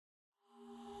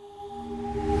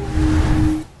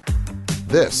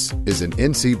This is an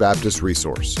NC Baptist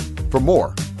resource. For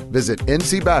more, visit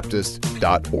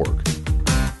ncbaptist.org.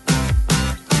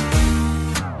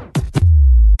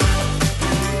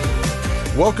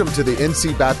 Welcome to the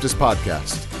NC Baptist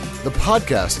Podcast, the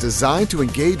podcast designed to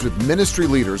engage with ministry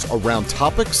leaders around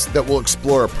topics that will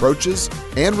explore approaches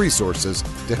and resources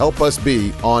to help us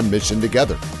be on mission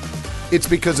together. It's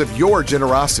because of your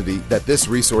generosity that this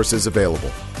resource is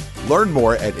available. Learn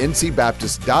more at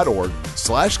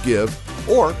ncbaptist.org/give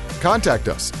or contact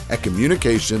us at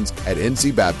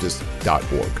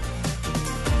communications@ncbaptist.org.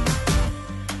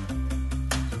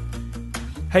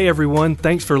 Hey everyone,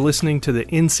 thanks for listening to the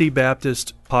NC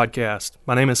Baptist Podcast.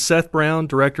 My name is Seth Brown,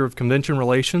 Director of Convention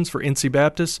Relations for NC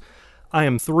Baptist. I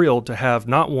am thrilled to have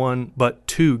not one, but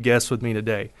two guests with me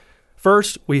today.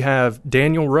 First, we have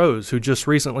Daniel Rose, who just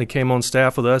recently came on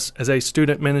staff with us as a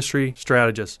student ministry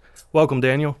strategist. Welcome,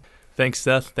 Daniel. Thanks,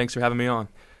 Seth. Thanks for having me on.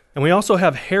 And we also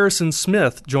have Harrison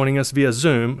Smith joining us via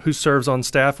Zoom, who serves on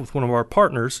staff with one of our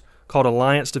partners called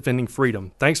Alliance Defending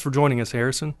Freedom. Thanks for joining us,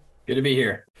 Harrison. Good to be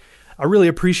here. I really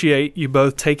appreciate you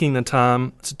both taking the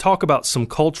time to talk about some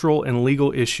cultural and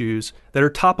legal issues that are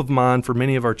top of mind for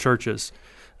many of our churches.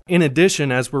 In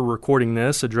addition, as we're recording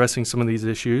this, addressing some of these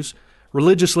issues,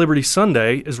 Religious Liberty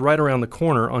Sunday is right around the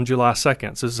corner on July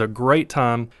 2nd. So this is a great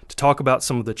time to talk about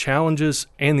some of the challenges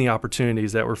and the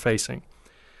opportunities that we're facing.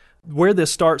 Where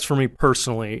this starts for me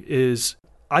personally is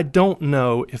I don't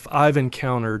know if I've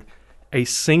encountered a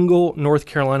single North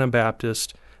Carolina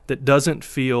Baptist that doesn't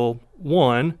feel,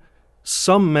 one,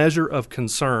 some measure of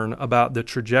concern about the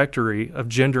trajectory of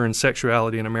gender and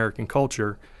sexuality in American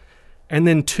culture, and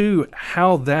then two,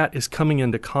 how that is coming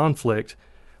into conflict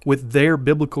with their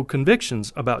biblical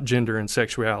convictions about gender and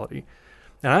sexuality.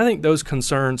 And I think those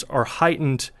concerns are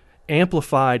heightened,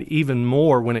 amplified even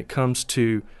more when it comes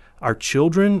to our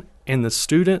children and the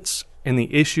students and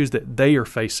the issues that they are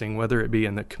facing, whether it be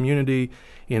in the community,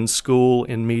 in school,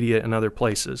 in media, and other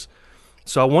places.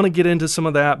 So I want to get into some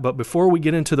of that, but before we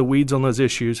get into the weeds on those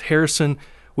issues, Harrison,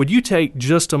 would you take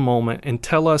just a moment and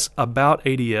tell us about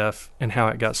ADF and how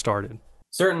it got started?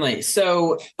 Certainly.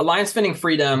 So Alliance Defending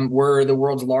Freedom, we're the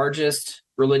world's largest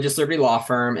religious liberty law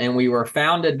firm, and we were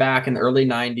founded back in the early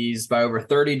 90s by over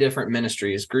 30 different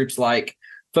ministries, groups like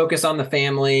Focus on the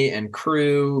Family and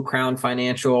Crew, Crown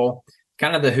Financial,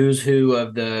 kind of the who's who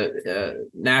of the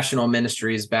national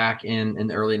ministries back in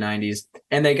the early 90s.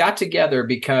 And they got together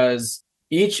because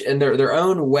each in their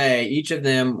own way, each of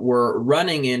them were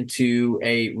running into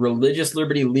a religious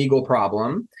liberty legal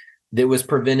problem that was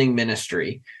preventing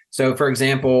ministry. So, for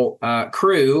example,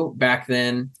 Crew, back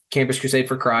then, Campus Crusade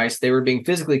for Christ, they were being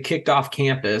physically kicked off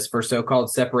campus for so-called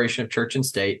separation of church and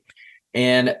state.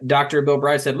 And Dr. Bill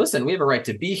Bright said, listen, we have a right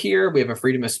to be here. We have a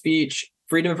freedom of speech,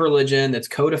 freedom of religion that's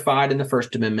codified in the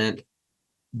First Amendment,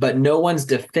 but no one's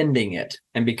defending it.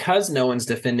 And because no one's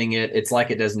defending it, it's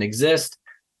like it doesn't exist.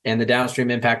 And the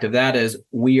downstream impact of that is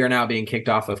we are now being kicked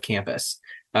off of campus.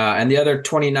 And the other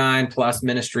 29 plus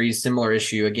ministries, similar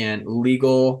issue, again,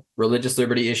 legal, religious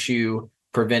liberty issue,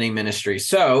 preventing ministry.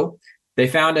 So they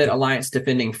founded Alliance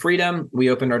Defending Freedom. We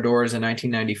opened our doors in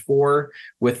 1994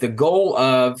 with the goal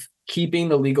of keeping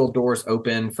the legal doors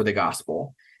open for the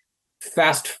gospel.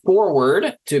 Fast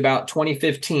forward to about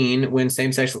 2015, when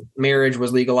same-sex marriage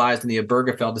was legalized in the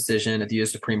Obergefell decision at the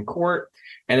U.S. Supreme Court.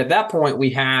 And at that point,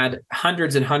 we had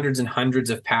hundreds and hundreds and hundreds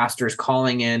of pastors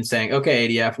calling in saying, okay,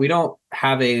 ADF, we don't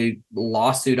have a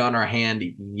lawsuit on our hand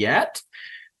yet,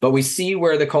 but we see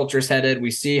where the culture is headed.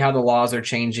 We see how the laws are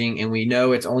changing, and we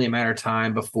know it's only a matter of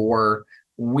time before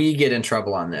we get in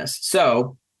trouble on this.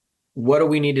 So what do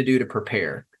we need to do to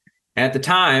prepare? At the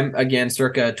time, again,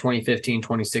 circa 2015,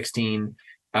 2016,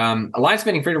 Alliance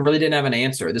Defending Freedom really didn't have an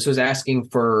answer. This was asking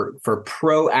for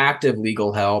proactive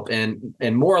legal help. And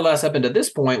more or less up until this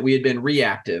point, we had been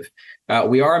reactive.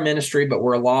 We are a ministry, but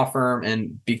we're a law firm.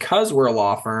 And because we're a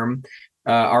law firm,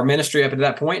 our ministry up to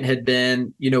that point had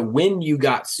been, when you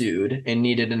got sued and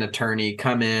needed an attorney,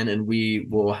 come in and we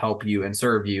will help you and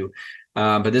serve you.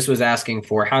 But this was asking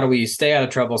for how do we stay out of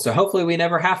trouble? So hopefully we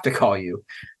never have to call you.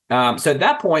 So at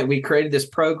that point, we created this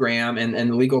program and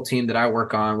the legal team that I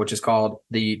work on, which is called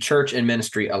the Church and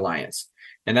Ministry Alliance.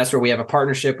 And that's where we have a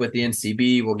partnership with the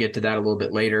NCB. We'll get to that a little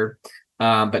bit later.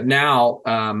 But now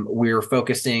we're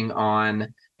focusing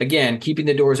on, again, keeping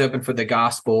the doors open for the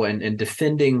gospel and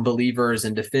defending believers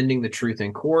and defending the truth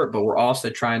in court. But we're also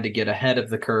trying to get ahead of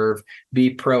the curve,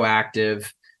 be proactive.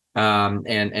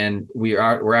 And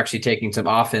we're actually taking some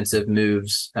offensive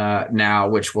moves now,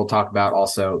 which we'll talk about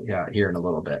also here in a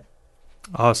little bit.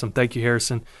 Awesome. Thank you,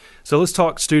 Harrison. So let's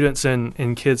talk students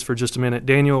and kids for just a minute.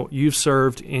 Daniel, you've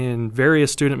served in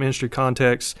various student ministry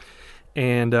contexts,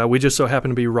 and we just so happen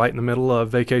to be right in the middle of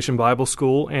Vacation Bible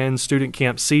School and student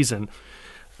camp season.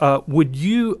 Would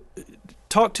you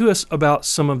talk to us about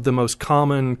some of the most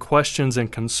common questions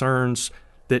and concerns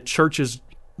that churches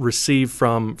receive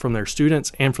from their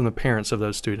students and from the parents of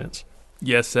those students?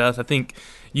 Yes, Seth. I think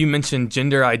you mentioned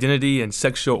gender identity and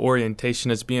sexual orientation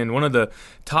as being one of the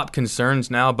top concerns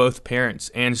now both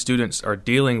parents and students are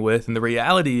dealing with. And the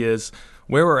reality is,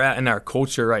 where we're at in our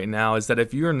culture right now is that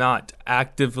if you're not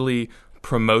actively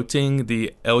promoting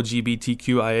the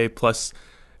LGBTQIA plus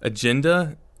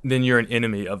agenda, then you're an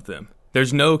enemy of them.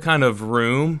 There's no kind of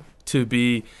room to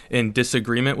be in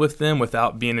disagreement with them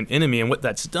without being an enemy. And what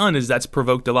that's done is that's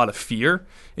provoked a lot of fear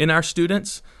in our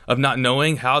students of not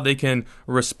knowing how they can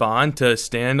respond to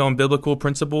stand on biblical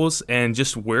principles, and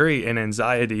just worry and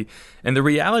anxiety. And the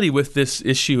reality with this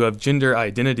issue of gender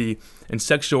identity and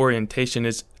sexual orientation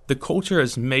is the culture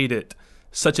has made it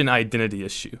such an identity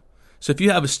issue. So if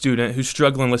you have a student who's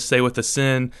struggling, let's say, with a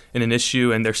sin and an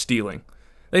issue and they're stealing,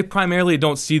 they primarily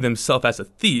don't see themselves as a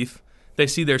thief. They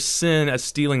see their sin as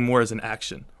stealing more as an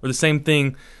action. Or the same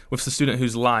thing with the student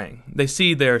who's lying. They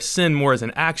see their sin more as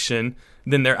an action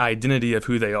than their identity of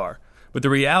who they are. But the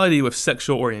reality with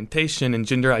sexual orientation and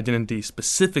gender identity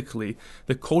specifically,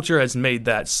 the culture has made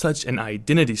that such an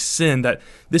identity sin that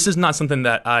this is not something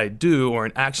that I do or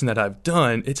an action that I've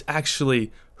done. It's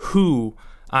actually who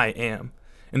I am.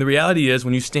 And the reality is,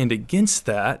 when you stand against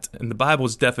that, and the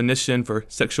Bible's definition for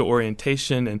sexual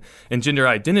orientation and gender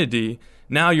identity,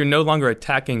 now you're no longer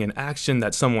attacking an action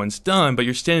that someone's done, but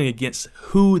you're standing against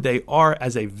who they are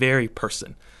as a very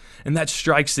person. And that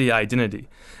strikes the identity.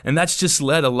 And that's just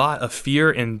led a lot of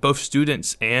fear in both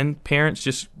students and parents,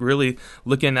 just really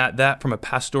looking at that from a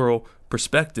pastoral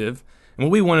perspective. And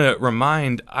what we want to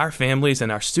remind our families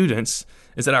and our students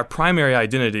is that our primary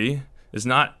identity is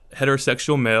not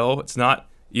heterosexual male, it's not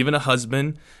even a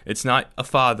husband, it's not a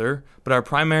father, but our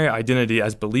primary identity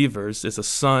as believers is a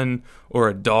son or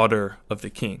a daughter of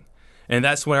the King. And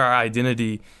that's where our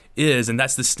identity is, and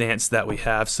that's the stance that we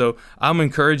have. So I'm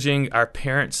encouraging our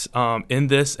parents in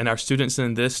this and our students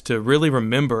in this to really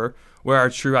remember where our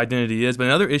true identity is. But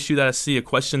another issue that I see, a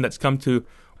question that's come to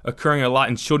occurring a lot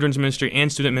in children's ministry and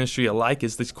student ministry alike,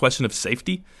 is this question of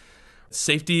safety.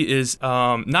 Safety is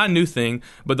not a new thing,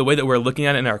 but the way that we're looking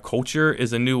at it in our culture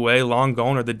is a new way. Long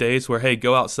gone are the days where, hey,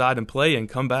 go outside and play and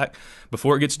come back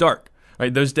before it gets dark.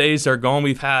 Right? Those days are gone.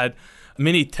 We've had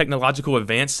many technological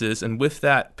advances, and with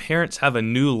that, parents have a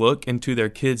new look into their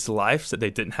kids' lives that they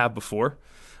didn't have before.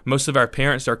 Most of our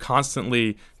parents are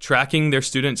constantly tracking their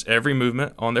students' every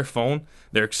movement on their phone.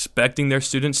 They're expecting their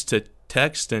students to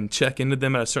text and check into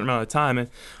them at a certain amount of time. And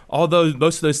although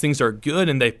most of those things are good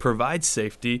and they provide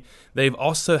safety, they've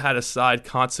also had a side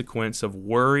consequence of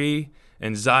worry,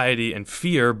 anxiety, and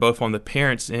fear, both on the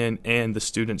parents' end and the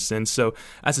students' end. So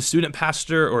as a student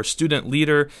pastor or a student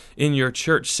leader in your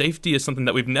church, safety is something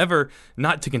that we've never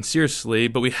not taken seriously,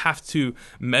 but we have to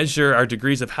measure our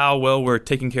degrees of how well we're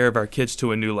taking care of our kids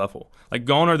to a new level. Like,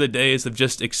 gone are the days of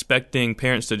just expecting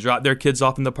parents to drop their kids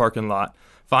off in the parking lot,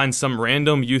 find some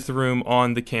random youth room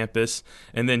on the campus,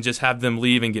 and then just have them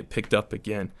leave and get picked up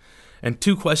again. And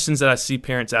two questions that I see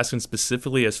parents asking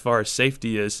specifically as far as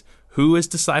safety is, who is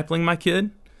discipling my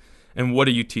kid, and what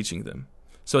are you teaching them?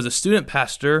 So as a student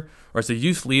pastor, or as a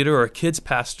youth leader, or a kids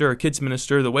pastor, or kids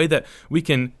minister, the way that we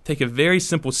can take a very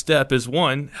simple step is,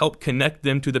 one, help connect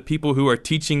them to the people who are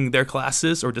teaching their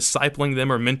classes or discipling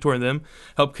them or mentoring them,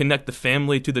 help connect the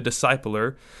family to the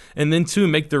discipler, and then two,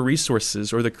 make the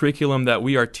resources or the curriculum that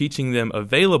we are teaching them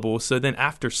available, so then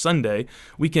after Sunday,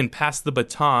 we can pass the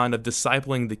baton of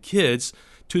discipling the kids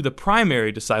to the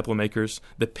primary disciple makers,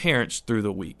 the parents, through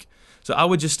the week. So I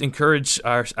would just encourage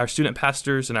our student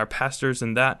pastors and our pastors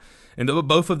in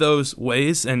both of those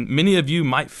ways. And many of you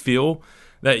might feel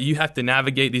that you have to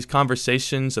navigate these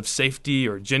conversations of safety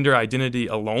or gender identity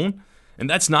alone. And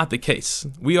that's not the case.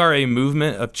 We are a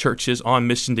movement of churches on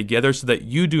mission together so that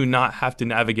you do not have to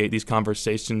navigate these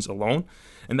conversations alone.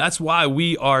 And that's why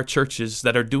we are churches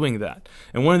that are doing that.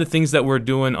 And one of the things that we're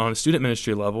doing on a student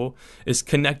ministry level is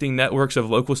connecting networks of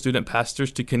local student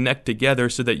pastors to connect together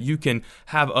so that you can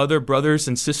have other brothers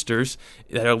and sisters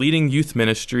that are leading youth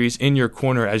ministries in your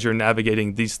corner as you're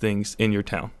navigating these things in your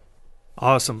town.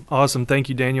 Awesome. Thank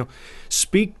you, Daniel.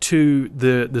 Speak to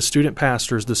the student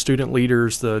pastors, the student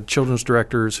leaders, the children's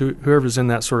directors, whoever's in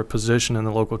that sort of position in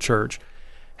the local church.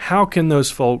 How can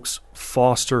those folks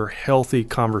foster healthy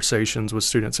conversations with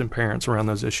students and parents around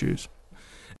those issues?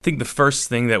 I think the first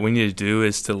thing that we need to do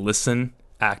is to listen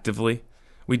actively.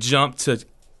 We jump to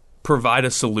provide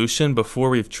a solution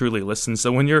before we've truly listened.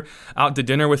 So when you're out to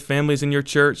dinner with families in your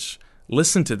church,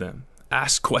 listen to them.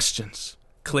 Ask questions.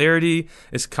 clarity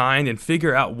is kind, and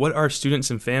figure out what our students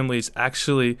and families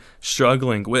actually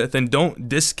struggling with. And don't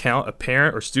discount a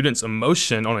parent or student's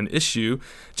emotion on an issue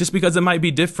just because it might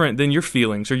be different than your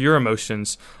feelings or your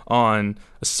emotions on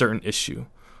a certain issue.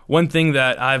 One thing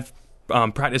that I've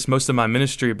practiced most of my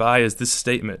ministry by is this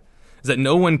statement, is that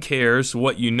no one cares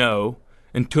what you know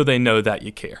until they know that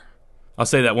you care. I'll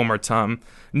say that one more time.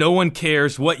 No one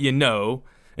cares what you know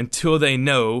until they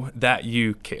know that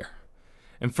you care.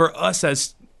 And for us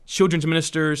as children's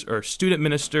ministers or student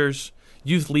ministers,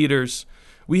 youth leaders,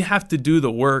 we have to do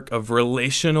the work of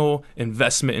relational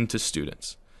investment into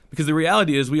students. Because the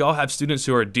reality is we all have students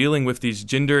who are dealing with these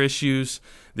gender issues,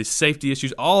 these safety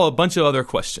issues, a bunch of other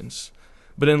questions.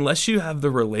 But unless you have the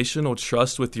relational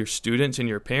trust with your students and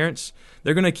your parents,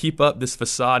 they're going to keep up this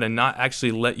facade and not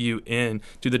actually let you in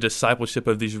to the discipleship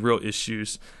of these real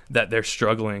issues that they're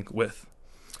struggling with.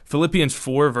 Philippians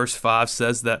 4 verse 5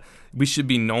 says that we should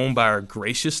be known by our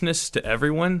graciousness to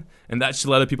everyone, and that should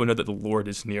let other people know that the Lord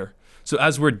is near. So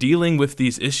as we're dealing with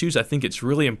these issues, I think it's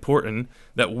really important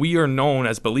that we are known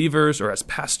as believers or as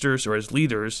pastors or as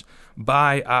leaders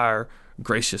by our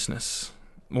graciousness.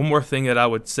 One more thing that I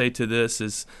would say to this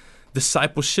is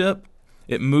discipleship,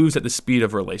 it moves at the speed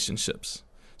of relationships.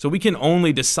 So we can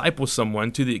only disciple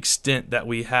someone to the extent that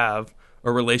we have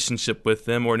a relationship with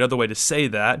them, or another way to say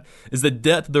that is the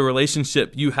depth of the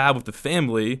relationship you have with the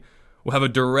family will have a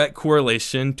direct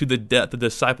correlation to the depth of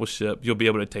discipleship you'll be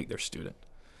able to take their student.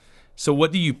 So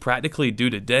what do you practically do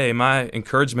today? My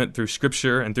encouragement through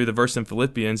Scripture and through the verse in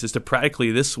Philippians is to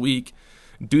practically this week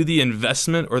do the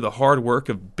investment or the hard work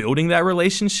of building that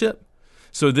relationship.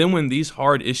 So then when these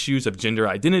hard issues of gender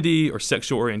identity or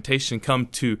sexual orientation come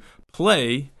to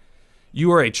play,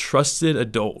 you are a trusted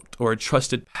adult or a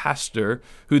trusted pastor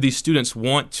who these students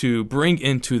want to bring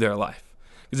into their life.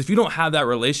 Because if you don't have that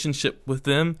relationship with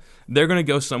them, they're going to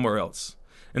go somewhere else.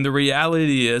 And the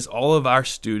reality is all of our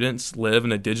students live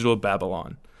in a digital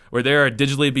Babylon where they are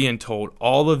digitally being told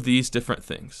all of these different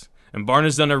things. And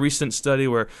Barna's done a recent study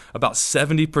where about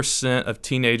 70% of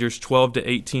teenagers 12 to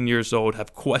 18 years old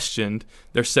have questioned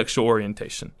their sexual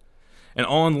orientation. And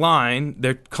online,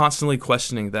 they're constantly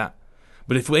questioning that.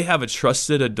 But if we have a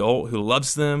trusted adult who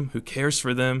loves them, who cares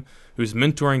for them, who's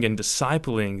mentoring and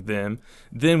discipling them,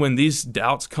 then when these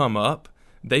doubts come up,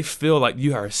 they feel like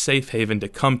you are a safe haven to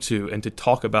come to and to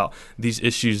talk about these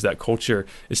issues that culture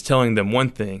is telling them one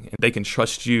thing, and they can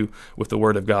trust you with the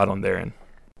Word of God on their end.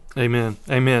 Amen.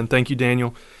 Amen. Thank you,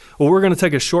 Daniel. Well, we're going to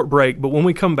take a short break, but when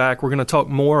we come back, we're going to talk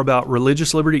more about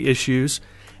religious liberty issues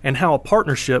and how a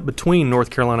partnership between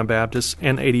North Carolina Baptist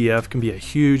and ADF can be a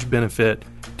huge benefit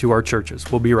to our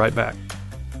churches. We'll be right back.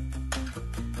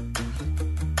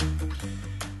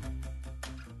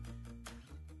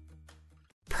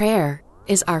 Prayer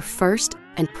is our first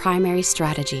and primary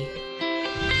strategy.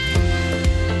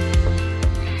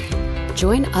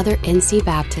 Join other NC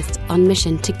Baptists on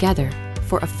mission together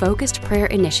for a focused prayer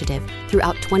initiative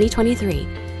throughout 2023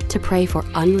 to pray for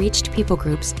unreached people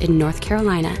groups in North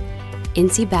Carolina,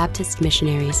 NC Baptist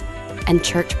missionaries, and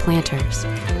church planters.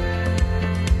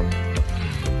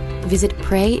 Visit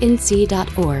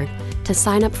praync.org to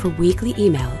sign up for weekly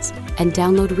emails and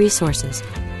download resources,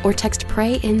 or text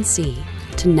PRAYNC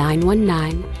to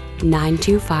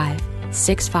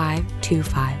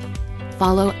 919-925-6525.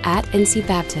 Follow at NC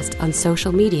Baptist on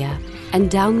social media and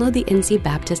download the NC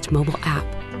Baptist mobile app.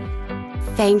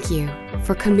 Thank you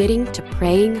for committing to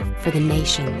praying for the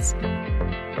nations.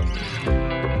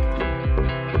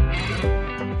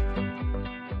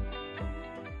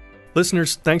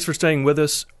 Listeners, thanks for staying with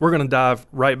us. We're going to dive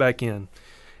right back in.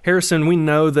 Harrison, we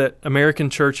know that American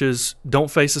churches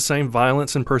don't face the same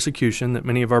violence and persecution that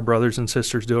many of our brothers and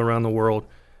sisters do around the world,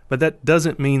 but that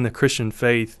doesn't mean the Christian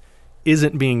faith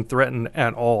isn't being threatened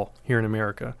at all here in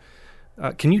America.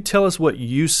 Can you tell us what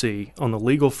you see on the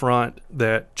legal front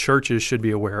that churches should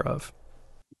be aware of?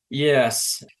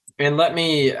 Yes. And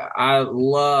I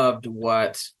loved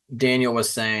what Daniel was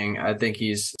saying. I think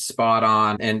he's spot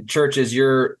on. And churches,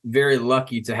 you're very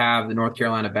lucky to have the North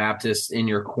Carolina Baptists in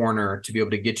your corner to be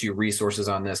able to get you resources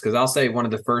on this. Because I'll say one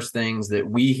of the first things that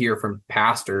we hear from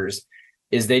pastors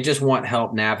is they just want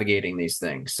help navigating these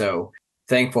things. So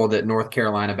thankful that North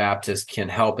Carolina Baptists can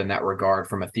help in that regard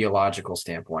from a theological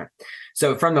standpoint.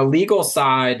 So from the legal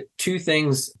side, two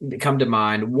things that come to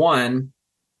mind. One,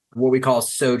 what we call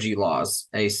SOGI laws,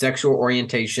 a sexual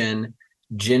orientation,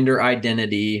 gender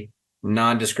identity,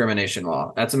 non-discrimination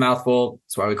law. That's a mouthful.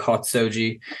 That's why we call it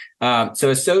SOGI. So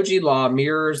a SOGI law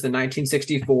mirrors the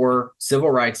 1964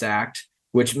 Civil Rights Act,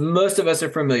 which most of us are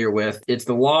familiar with. It's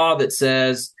the law that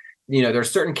says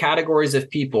there's certain categories of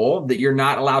people that you're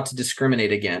not allowed to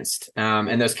discriminate against.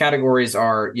 And those categories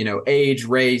are, age,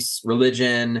 race,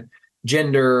 religion,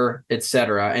 gender,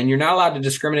 etc. And you're not allowed to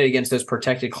discriminate against those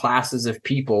protected classes of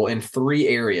people in 3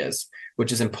 areas,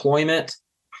 which is employment,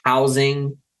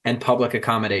 housing, and public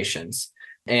accommodations.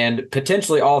 And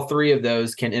potentially all 3 of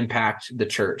those can impact the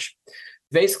church.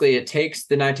 Basically, it takes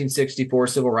the 1964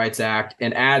 Civil Rights Act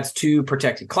and adds 2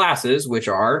 protected classes, which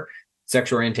are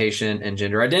sexual orientation and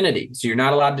gender identity. So you're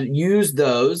not allowed to use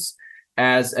those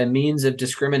as a means of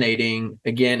discriminating,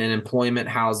 again, in employment,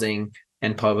 housing,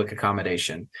 and public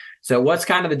accommodation. So what's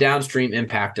kind of the downstream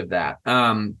impact of that?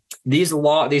 These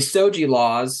SOGI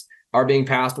laws are being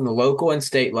passed on the local and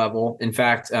state level. In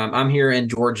fact, I'm here in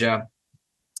Georgia,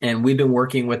 and we've been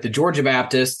working with the Georgia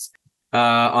Baptists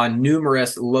on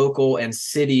numerous local and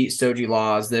city SOGI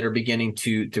laws that are beginning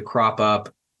to crop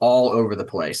up all over the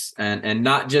place, and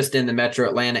not just in the metro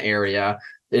Atlanta area.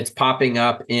 It's popping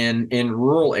up in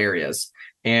rural areas.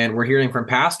 And we're hearing from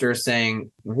pastors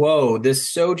saying, whoa,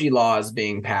 this SOGI law is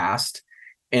being passed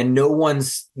and no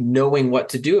one's knowing what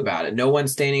to do about it. No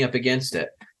one's standing up against it.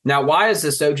 Now, why is the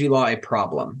SOGI law a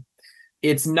problem?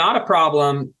 It's not a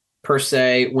problem per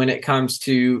se when it comes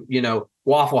to,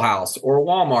 Waffle House or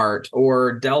Walmart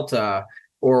or Delta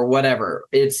or whatever.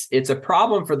 It's a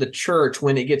problem for the church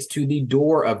when it gets to the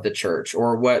door of the church,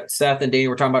 or what Seth and Danny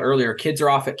were talking about earlier. Kids are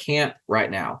off at camp right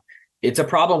now. It's a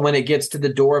problem when it gets to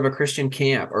the door of a Christian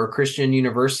camp or a Christian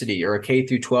university or a K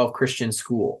through 12 Christian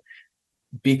school,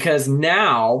 because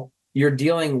now you're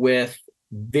dealing with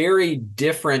very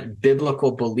different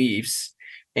biblical beliefs.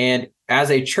 And as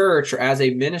a church or as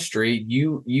a ministry,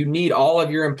 you need all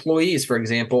of your employees, for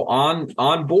example,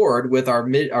 on board with our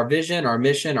vision, our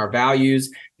mission, our values,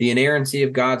 the inerrancy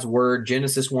of God's word,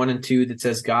 Genesis 1 and 2 that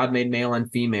says God made male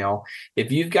and female.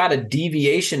 If you've got a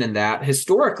deviation in that,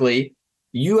 historically,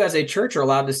 you as a church are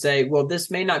allowed to say, well,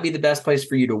 this may not be the best place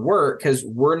for you to work because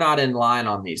we're not in line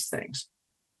on these things.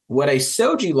 What a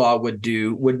SOGI law would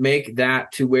do would make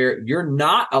that to where you're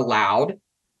not allowed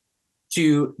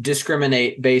to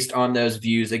discriminate based on those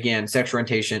views, again, sexual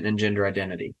orientation and gender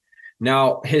identity.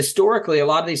 Now, historically, a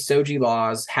lot of these SOGI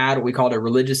laws had what we called a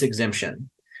religious exemption,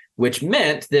 which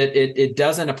meant that it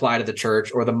doesn't apply to the church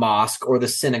or the mosque or the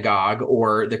synagogue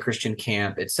or the Christian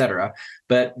camp, et cetera.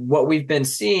 But what we've been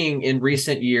seeing in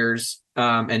recent years,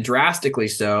 and drastically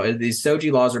so, is these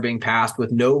SOGI laws are being passed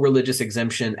with no religious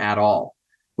exemption at all,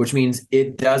 which means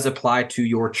it does apply to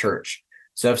your church.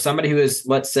 So if somebody who is,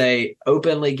 let's say,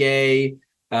 openly gay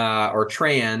or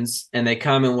trans, and they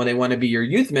come and when they want to be your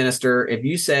youth minister, if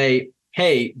you say,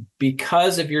 hey,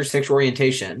 because of your sexual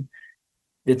orientation,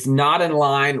 it's not in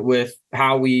line with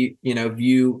how we,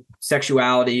 view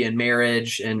sexuality and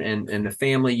marriage and the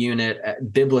family unit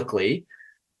biblically,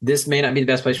 this may not be the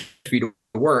best place for you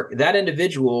to work. That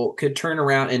individual could turn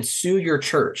around and sue your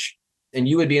church, and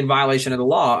you would be in violation of the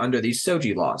law under these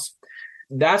SOGI laws.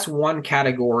 That's one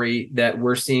category that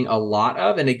we're seeing a lot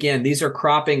of. And again, these are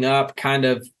cropping up kind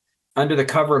of under the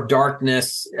cover of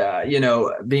darkness,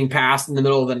 being passed in the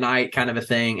middle of the night kind of a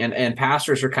thing. And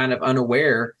pastors are kind of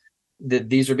unaware that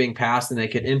these are being passed and they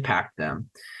could impact them.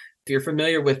 If you're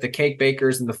familiar with the cake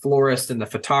bakers and the florists and the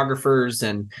photographers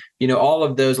and, all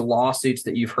of those lawsuits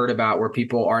that you've heard about where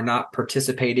people are not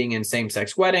participating in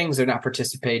same-sex weddings, they're not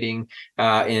participating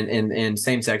in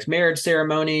same-sex marriage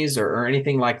ceremonies or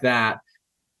anything like that,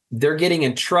 they're getting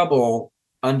in trouble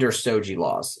under SOGI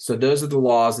laws. So those are the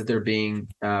laws that they're being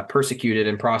persecuted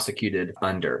and prosecuted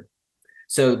under.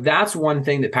 So that's one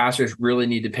thing that pastors really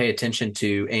need to pay attention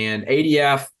to. And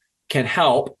ADF can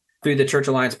help through the Church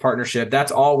Alliance partnership.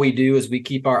 That's all we do is we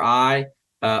keep our eye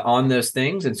on those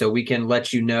things. And so we can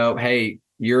let you know, hey,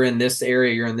 you're in this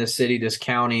area, you're in this city, this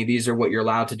county, these are what you're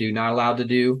allowed to do, not allowed to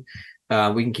do.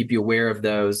 We can keep you aware of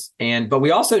those. But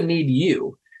we also need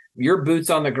you, your boots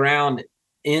on the ground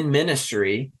in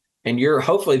ministry, and you're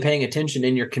hopefully paying attention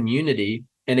in your community.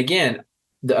 And again,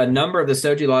 a number of the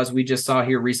SOGI laws we just saw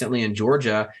here recently in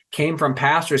Georgia came from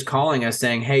pastors calling us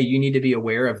saying, hey, you need to be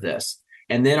aware of this.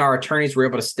 And then our attorneys were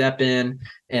able to step in.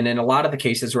 And in a lot of the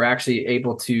cases, we're actually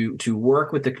able to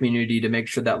work with the community to make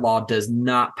sure that law does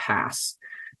not pass,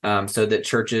 so that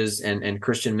churches and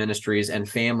Christian ministries and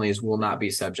families will not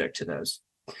be subject to those.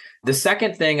 The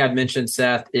second thing I'd mentioned,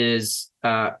 Seth, is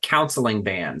counseling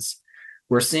bans.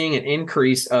 We're seeing an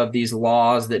increase of these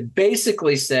laws that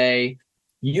basically say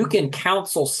you can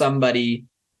counsel somebody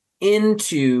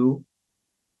into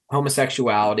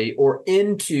homosexuality or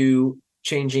into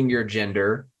changing your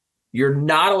gender. You're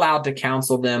not allowed to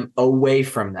counsel them away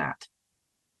from that.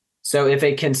 So if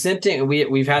a consenting,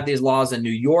 we've had these laws in New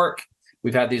York,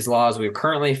 We've had these laws. We're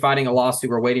currently fighting a lawsuit.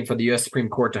 We're waiting for the U.S. Supreme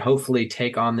Court to hopefully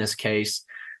take on this case.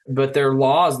 But they're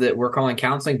laws that we're calling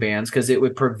counseling bans because it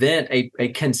would prevent a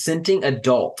consenting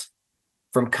adult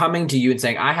from coming to you and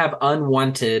saying, I have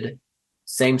unwanted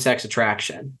same-sex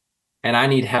attraction and I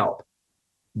need help.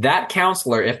 That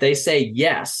counselor, if they say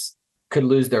yes, could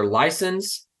lose their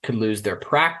license, could lose their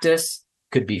practice,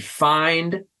 could be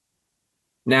fined.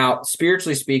 Now,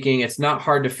 spiritually speaking, it's not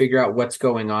hard to figure out what's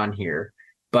going on here,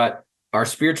 but our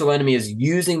spiritual enemy is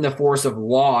using the force of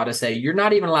law to say, you're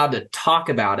not even allowed to talk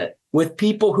about it with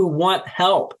people who want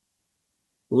help,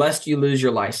 lest you lose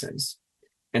your license.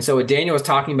 And so what Daniel was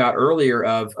talking about earlier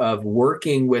of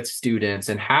working with students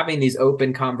and having these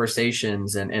open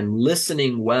conversations and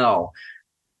listening well,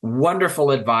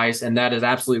 wonderful advice, and that is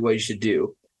absolutely what you should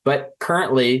do. But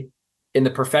currently, in the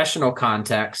professional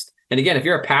context, and again, if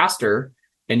you're a pastor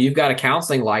and you've got a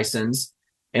counseling license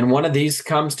and one of these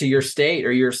comes to your state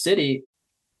or your city,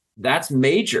 that's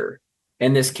major.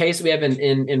 In this case we have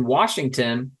in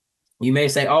Washington, you may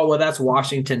say, oh, well, that's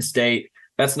Washington State.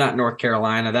 That's not North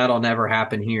Carolina. That'll never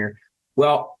happen here.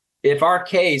 Well, if our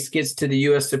case gets to the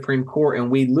U.S. Supreme Court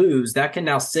and we lose, that can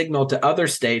now signal to other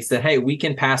states that, hey, we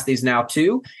can pass these now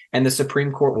too, and the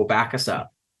Supreme Court will back us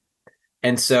up.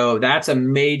 And so that's a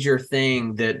major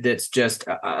thing that's just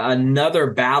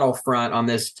another battlefront on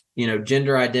this,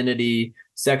 gender identity,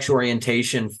 sexual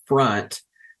orientation front,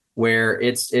 where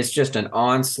it's just an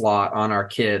onslaught on our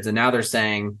kids. And now they're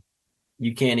saying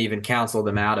you can't even counsel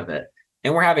them out of it.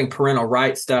 And we're having parental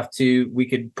rights stuff too. We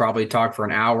could probably talk for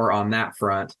an hour on that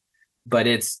front, but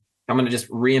I'm going to just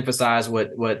reemphasize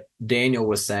what Daniel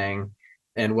was saying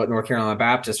and what North Carolina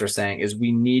Baptists are saying is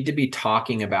we need to be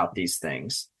talking about these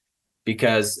things,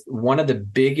 because one of the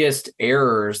biggest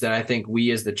errors that I think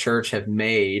we as the church have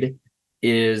made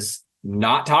is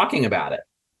not talking about it.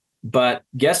 But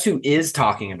guess who is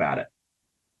talking about it?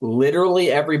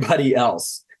 Literally everybody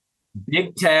else.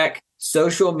 Big tech,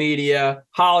 social media,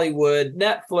 Hollywood,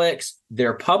 Netflix,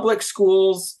 their public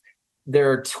schools,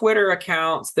 their Twitter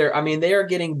accounts. They are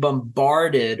getting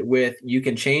bombarded with, you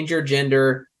can change your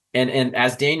gender. And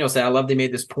as Daniel said, I love they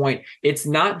made this point. It's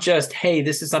not just, hey,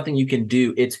 this is something you can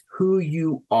do. It's who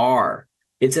you are.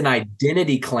 It's an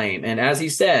identity claim. And as he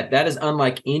said, that is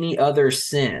unlike any other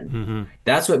sin. Mm-hmm.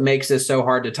 That's what makes this so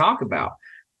hard to talk about.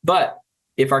 But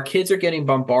if our kids are getting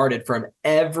bombarded from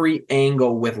every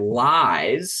angle with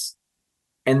lies,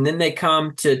 and then they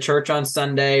come to church on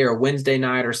Sunday or Wednesday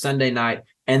night or Sunday night,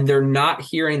 and they're not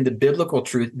hearing the biblical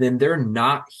truth, then they're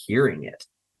not hearing it.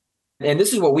 And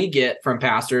this is what we get from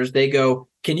pastors. They go,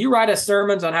 can you write us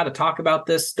sermons on how to talk about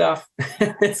this stuff?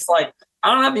 It's like,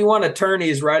 I don't know if you want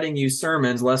attorneys writing you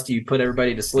sermons lest you put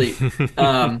everybody to sleep.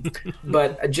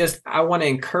 But I want to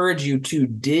encourage you to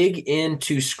dig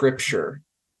into Scripture.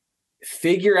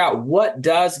 Figure out, what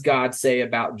does God say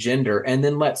about gender, and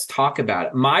then let's talk about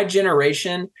it. My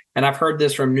generation, and I've heard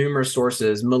this from numerous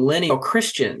sources, millennial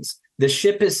Christians, the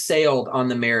ship has sailed on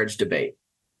the marriage debate.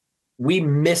 We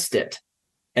missed it.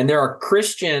 And there are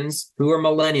Christians who are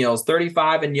millennials,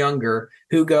 35 and younger,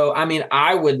 who go,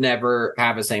 I would never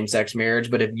have a same-sex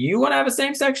marriage, but if you want to have a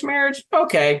same-sex marriage,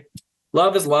 okay.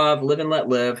 Love is love, live and let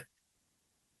live.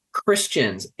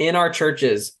 Christians in our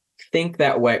churches think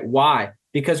that way. Why?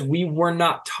 Because we were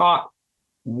not taught,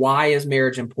 why is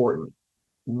marriage important?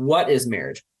 What is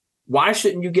marriage? Why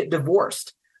shouldn't you get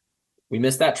divorced? We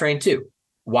missed that train too.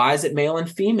 Why is it male and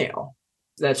female?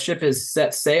 That ship has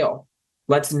set sail.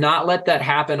 Let's not let that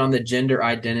happen on the gender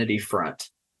identity front.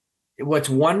 What's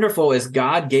wonderful is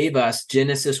God gave us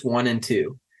Genesis 1 and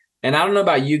 2. And I don't know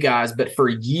about you guys, but for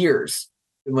years,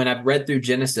 when I've read through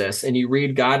Genesis and you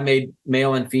read God made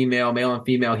male and female,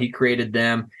 he created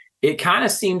them. It kind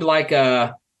of seemed like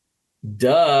a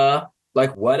duh,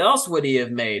 like what else would he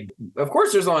have made? Of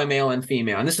course, there's only male and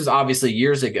female. And this was obviously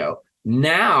years ago.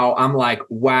 Now I'm like,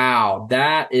 wow,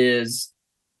 God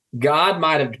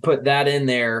might have put that in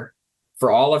there for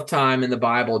all of time in the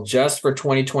Bible, just for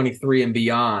 2023 and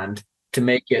beyond, to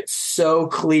make it so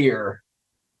clear,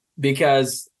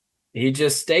 because he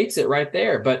just states it right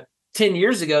there. But 10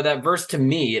 years ago, that verse to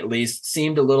me, at least,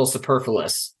 seemed a little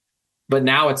superfluous. But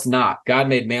now it's not. God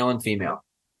made male and female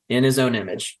in his own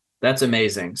image. That's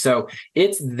amazing. So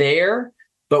it's there,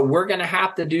 but we're going to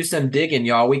have to do some digging,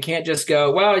 y'all. We can't just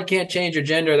go, well, you can't change your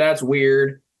gender. That's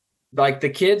weird. Like, the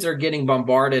kids are getting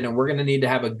bombarded, and we're going to need to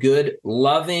have a good,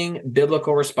 loving,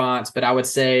 biblical response. But I would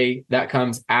say that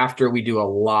comes after we do a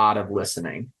lot of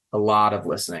listening, and a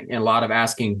lot of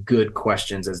asking good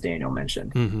questions, as Daniel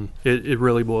mentioned. Mm-hmm. It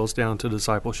really boils down to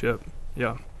discipleship.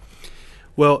 Yeah.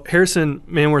 Well, Harrison,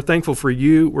 man, we're thankful for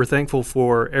you. We're thankful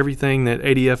for everything that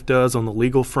ADF does on the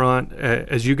legal front,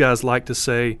 as you guys like to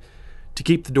say, to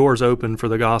keep the doors open for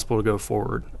the gospel to go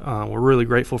forward. We're really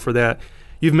grateful for that.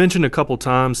 You've mentioned a couple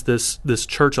times this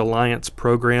Church Alliance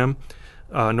program.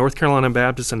 North Carolina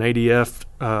Baptist and ADF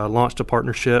launched a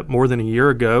partnership more than a year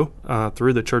ago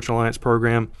through the Church Alliance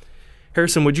program.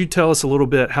 Harrison, would you tell us a little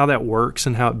bit how that works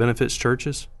and how it benefits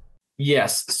churches?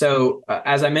 Yes. So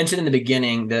as I mentioned in the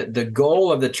beginning, the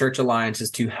goal of the Church Alliance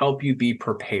is to help you be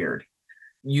prepared.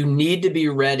 You need to be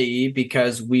ready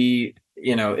because I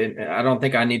don't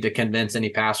think I need to convince any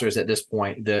pastors at this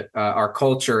point that our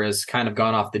culture has kind of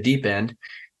gone off the deep end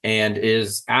and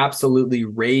is absolutely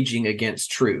raging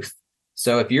against truth.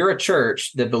 So if you're a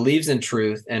church that believes in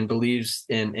truth and believes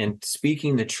in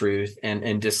speaking the truth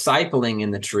and discipling in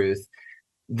the truth,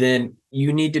 then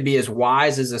you need to be as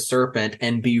wise as a serpent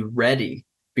and be ready.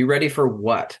 Be ready for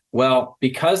what? Well,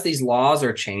 because these laws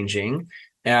are changing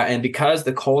and because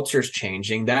the culture is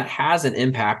changing, that has an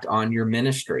impact on your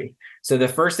ministry. So the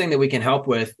first thing that we can help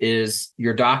with is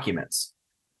your documents,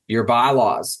 your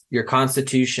bylaws, your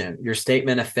constitution, your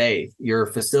statement of faith, your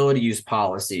facility use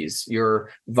policies, your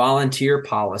volunteer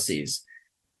policies.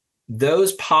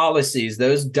 Those policies,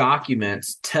 those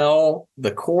documents tell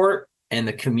the court and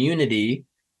the community,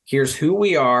 here's who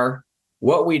we are,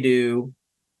 what we do,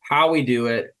 how we do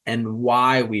it, and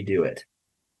why we do it.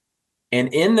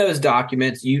 And in those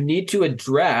documents, you need to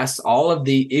address all of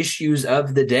the issues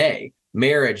of the day: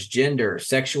 marriage, gender,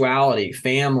 sexuality,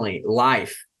 family,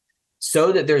 life,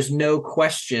 so that there's no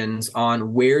questions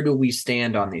on where do we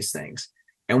stand on these things.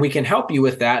 And we can help you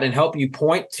with that and help you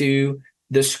point to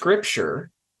the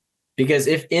scripture. Because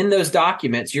if in those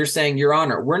documents you're saying, Your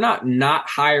Honor, we're not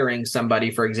hiring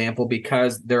somebody, for example,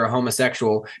 because they're a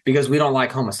homosexual, because we don't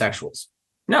like homosexuals.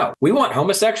 No, we want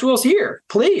homosexuals here.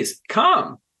 Please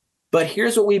come. But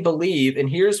here's what we believe, and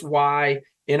here's why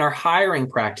in our hiring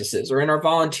practices or in our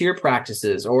volunteer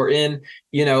practices or in,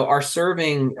 our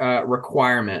serving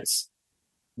requirements.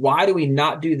 Why do we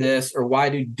not do this, or why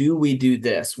do we do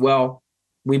this? Well,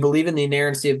 we believe in the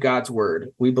inerrancy of God's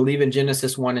word. We believe in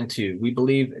Genesis 1 and 2. We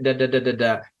believe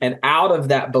And out of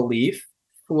that belief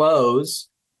flows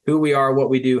who we are, what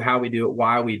we do, how we do it,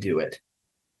 why we do it.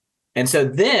 And so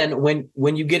then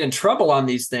when you get in trouble on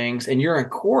these things and you're in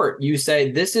court, you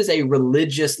say, this is a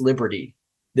religious liberty.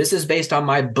 This is based on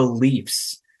my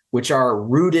beliefs, which are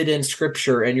rooted in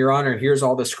scripture. And Your Honor, here's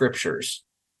all the scriptures.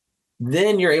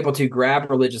 Then you're able to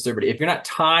grab religious liberty. If you're not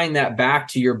tying that back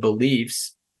to your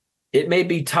beliefs, it may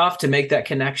be tough to make that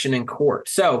connection in court.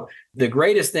 So the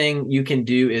greatest thing you can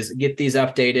do is get these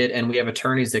updated, and we have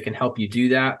attorneys that can help you do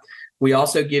that. We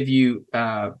also give you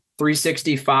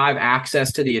 365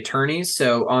 access to the attorneys.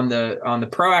 So on the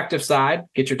proactive side,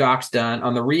 get your docs done.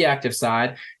 On the reactive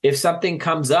side, if something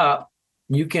comes up,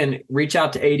 you can reach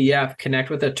out to ADF, connect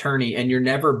with an attorney, and you're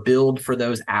never billed for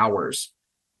those hours.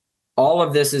 All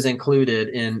of this is included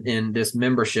in this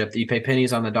membership that you pay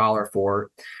pennies on the dollar for.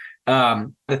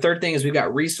 The third thing is we've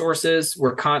got resources.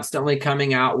 We're constantly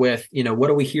coming out with, what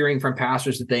are we hearing from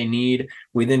pastors that they need?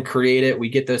 We then create it. We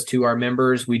get those to our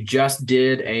members. We just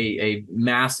did a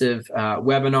massive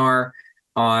webinar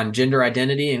on gender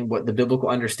identity and what the biblical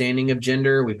understanding of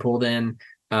gender. We pulled in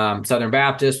Southern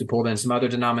Baptist. We pulled in some other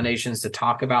denominations to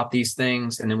talk about these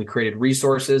things. And then we created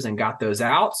resources and got those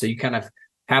out. So you kind of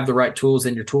have the right tools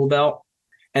in your tool belt.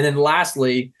 And then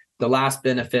lastly, the last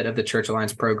benefit of the Church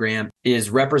Alliance program is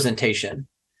representation.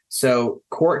 So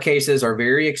court cases are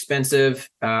very expensive.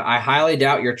 I highly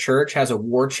doubt your church has a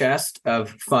war chest of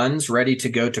funds ready to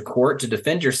go to court to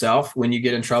defend yourself when you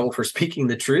get in trouble for speaking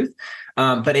the truth.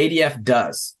 But ADF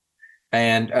does.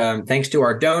 And thanks to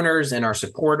our donors and our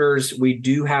supporters, we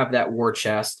do have that war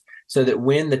chest so that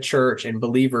when the church and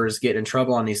believers get in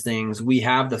trouble on these things, we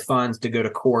have the funds to go to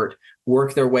court,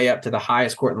 work their way up to the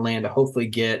highest court in the land to hopefully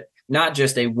get not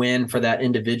just a win for that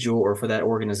individual or for that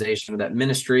organization or that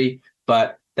ministry,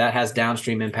 but that has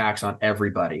downstream impacts on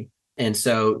everybody. And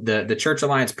so the Church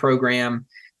Alliance program,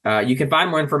 you can find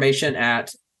more information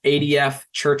at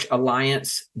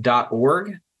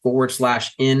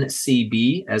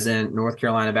adfchurchalliance.org/NCB, as in North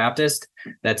Carolina Baptist.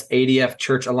 That's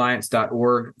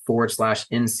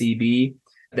adfchurchalliance.org/NCB.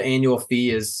 The annual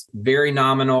fee is very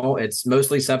nominal. It's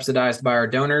mostly subsidized by our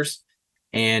donors.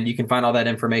 And you can find all that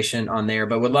information on there.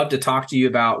 But would love to talk to you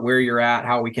about where you're at,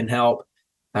 how we can help.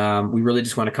 We really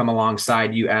just want to come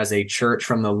alongside you as a church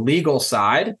from the legal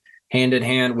side, hand in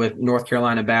hand with North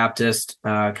Carolina Baptist,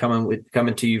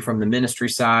 coming to you from the ministry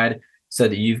side so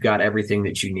that you've got everything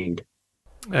that you need.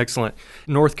 Excellent.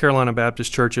 North Carolina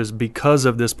Baptist churches, because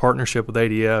of this partnership with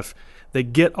ADF, they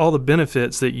get all the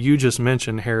benefits that you just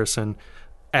mentioned, Harrison,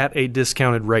 at a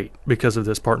discounted rate because of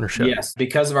this partnership. Yes,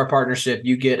 because of our partnership,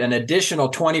 you get an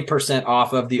additional 20%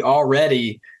 off of the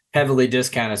already heavily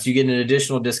discounted. So you get an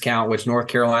additional discount, which North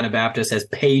Carolina Baptist has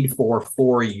paid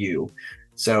for you.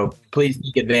 So please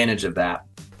take advantage of that.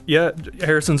 Yeah,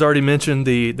 Harrison's already mentioned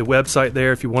the website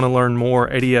there. If you want to learn more,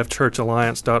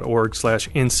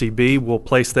 adfchurchalliance.org/NCB. We'll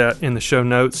place that in the show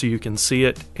notes so you can see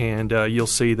it, and you'll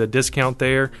see the discount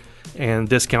there and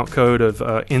discount code of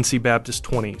NC Baptist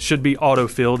 20. It should be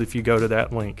auto-filled if you go to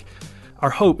that link.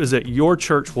 Our hope is that your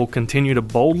church will continue to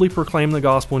boldly proclaim the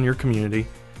gospel in your community,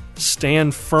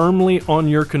 stand firmly on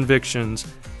your convictions,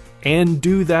 and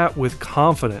do that with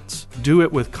confidence. Do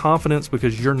it with confidence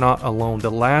because you're not alone. The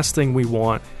last thing we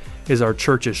want is our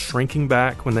churches shrinking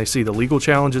back when they see the legal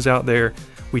challenges out there.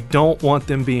 We don't want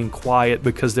them being quiet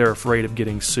because they're afraid of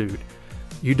getting sued.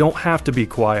 You don't have to be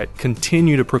quiet.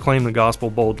 Continue to proclaim the gospel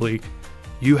boldly.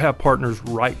 You have partners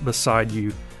right beside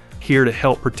you here to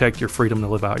help protect your freedom to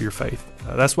live out your faith.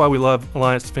 That's why we love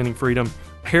Alliance Defending Freedom.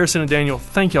 Harrison and Daniel,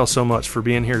 thank y'all so much for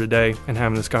being here today and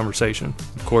having this conversation.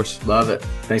 Of course. Love it.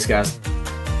 Thanks, guys.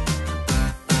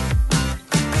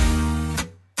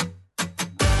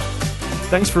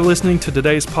 Thanks for listening to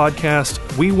today's podcast.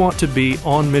 We want to be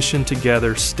on mission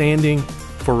together, standing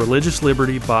for religious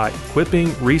liberty by equipping,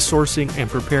 resourcing, and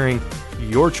preparing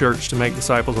your church to make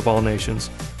disciples of all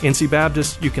nations. NC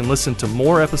Baptist, you can listen to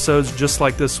more episodes just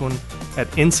like this one at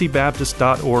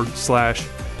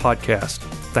ncbaptist.org/podcast.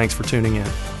 Thanks for tuning in.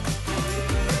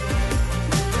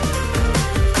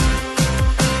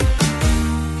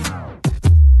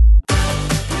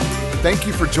 Thank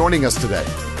you for joining us today.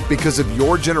 Because of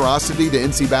your generosity to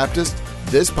NC Baptist,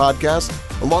 this podcast,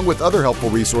 along with other helpful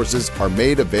resources, are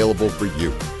made available for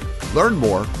you. Learn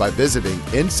more by visiting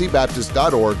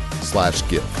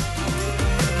ncbaptist.org/give.